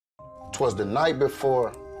'Twas the night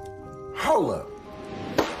before. Hold up.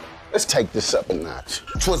 Let's take this up a notch.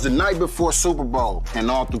 'Twas the night before Super Bowl, and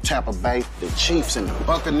all through Tampa Bay, the Chiefs and the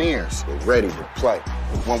Buccaneers were ready to play.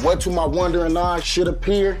 When what to my wondering eyes should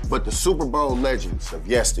appear but the Super Bowl legends of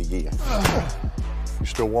yesteryear. You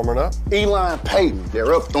still warming up? Eli and Peyton,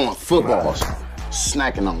 they're up throwing footballs,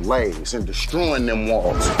 snacking on Lays and destroying them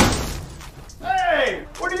walls. Hey,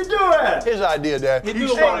 what are you doing? His idea, Dad.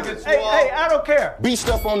 Hey, I don't care. Beast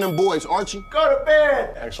up on them boys, Archie. Go to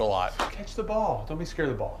bed. Thanks a lot. Catch the ball. Don't be scared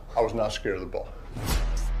of the ball. I was not scared of the ball.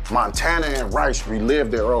 Montana and Rice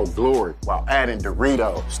relived their old glory while adding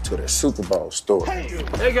Doritos to their Super Bowl story.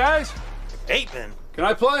 Hey guys. Peyton. Can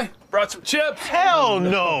I play? Brought some chips. Hell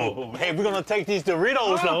no. Hey, we're gonna take these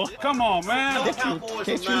Doritos, though. Come on, man. I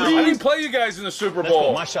I didn't play you guys in the Super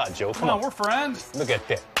Bowl. My shot, Joe. Come on, we're friends. Look at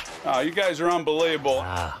that. Oh, you guys are unbelievable.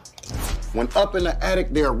 When up in the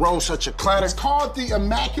attic there arose such a clatter, It's called the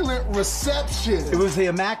Immaculate Reception. It was the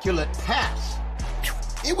immaculate pass.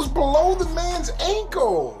 It was below the man's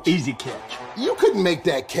ankle. Easy catch. You couldn't make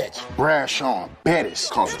that catch. Bradshaw and Bettis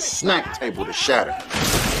caused a snack table to shatter.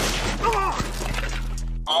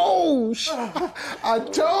 Oh, I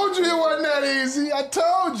told you it wasn't that easy. I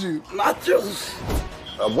told you.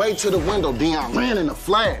 Away to the window, Dion ran in a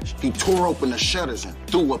flash. He tore open the shutters and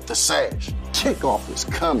threw up the sash. Kickoff is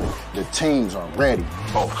coming. The teams are ready.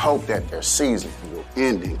 Both hope that their season will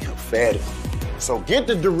end in confetti. So get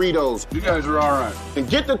the Doritos. You guys are all right. And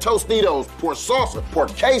get the Tostitos. Pour salsa, pour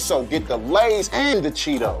queso. Get the Lays and the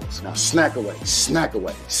Cheetos. Now snack away, snack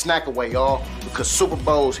away, snack away, y'all. Because Super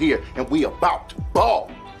Bowl's here and we about to ball.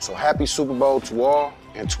 So happy Super Bowl to all,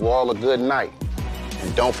 and to all a good night.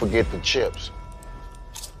 And don't forget the chips.